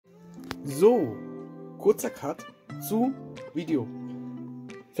So, kurzer Cut zu Video.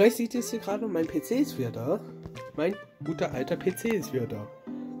 Vielleicht seht ihr es hier gerade, mein PC ist wieder da. Mein guter alter PC ist wieder da.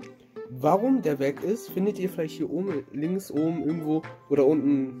 Warum der weg ist, findet ihr vielleicht hier oben, links oben irgendwo oder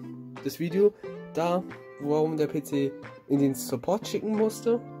unten das Video. Da, warum der PC in den Support schicken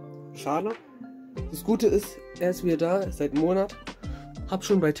musste. Schade. Das Gute ist, er ist wieder da, seit einem Monat. Hab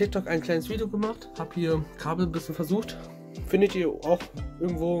schon bei TikTok ein kleines Video gemacht. Hab hier Kabel ein bisschen versucht. Findet ihr auch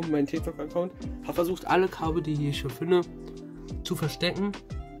irgendwo meinen TikTok-Account. Hab versucht, alle Kabel, die ich hier finde, zu verstecken.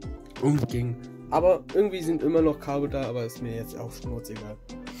 Und ging. Aber irgendwie sind immer noch Kabel da, aber ist mir jetzt auch schnurzegal.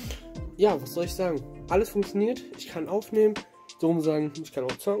 Ja, was soll ich sagen? Alles funktioniert. Ich kann aufnehmen. So sagen, ich kann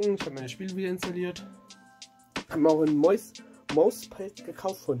auch zocken. Ich habe meine Spiele wieder installiert. Habe mir auch ein Mauspad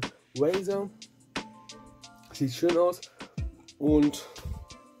gekauft von Razer. Sieht schön aus. Und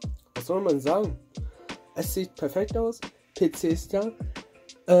was soll man sagen? Es sieht perfekt aus. PC ist da.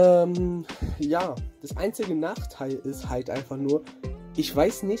 Ja, das einzige Nachteil ist halt einfach nur, ich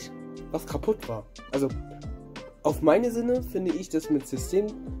weiß nicht, was kaputt war. Also, auf meine Sinne finde ich das mit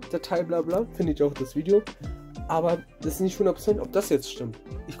Systemdatei bla bla, finde ich auch das Video. Aber das ist nicht 100%, ob das jetzt stimmt.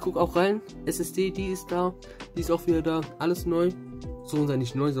 Ich gucke auch rein. SSD, die ist da. Die ist auch wieder da. Alles neu. So sei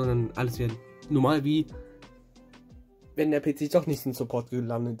nicht neu, sondern alles wieder normal, wie wenn der PC doch nicht in Support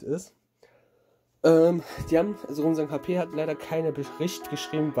gelandet ist. Die haben, also unser HP hat leider keinen Bericht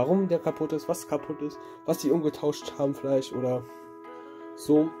geschrieben, warum der kaputt ist, was kaputt ist, was die umgetauscht haben vielleicht oder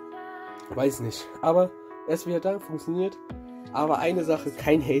so. Weiß nicht. Aber er ist wieder da, funktioniert. Aber eine Sache,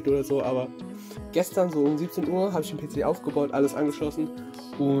 kein Hate oder so, aber gestern so um 17 Uhr habe ich den PC aufgebaut, alles angeschlossen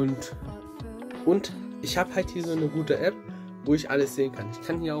und ich habe halt hier so eine gute App, wo ich alles sehen kann. Ich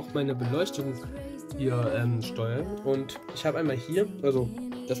kann hier auch meine Beleuchtung hier steuern und ich habe einmal hier, also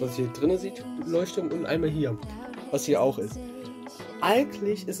das, was hier drin sieht, Beleuchtung und einmal hier, was hier auch ist.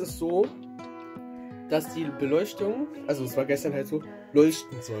 Eigentlich ist es so, dass die Beleuchtung, also es war gestern halt so,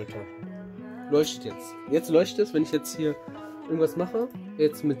 leuchten sollte. Leuchtet jetzt. Jetzt leuchtet es, wenn ich jetzt hier irgendwas mache,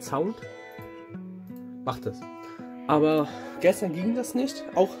 jetzt mit Sound, macht es. Aber gestern ging das nicht,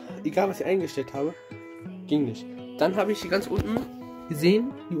 auch egal was ich eingestellt habe, ging nicht. Dann habe ich hier ganz unten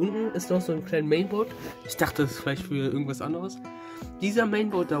gesehen, hier unten ist noch so ein kleines Mainboard. Ich dachte, das ist vielleicht für irgendwas anderes. Dieser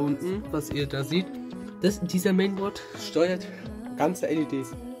Mainboard da unten, was ihr da seht, dieser Mainboard steuert ganze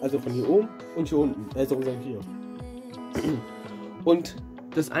LEDs. Also von hier oben und hier unten, also hier. Und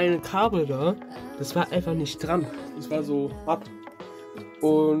das eine Kabel da, das war einfach nicht dran. Das war so ab.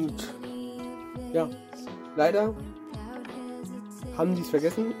 Und ja, leider haben die es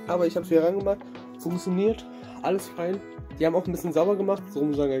vergessen, aber ich habe es wieder rangemacht. Funktioniert, alles fein. Die haben auch ein bisschen sauber gemacht, so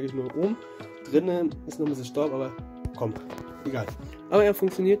sagen eigentlich nur oben. Drinnen ist noch ein bisschen Staub, aber komm, egal. Aber er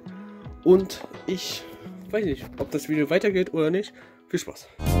funktioniert und ich weiß nicht, ob das Video weitergeht oder nicht. Viel Spaß.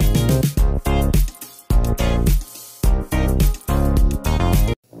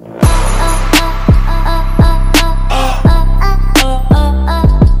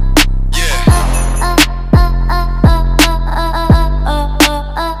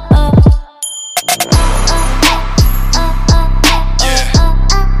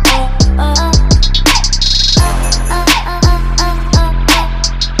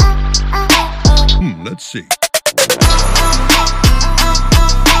 Let's see.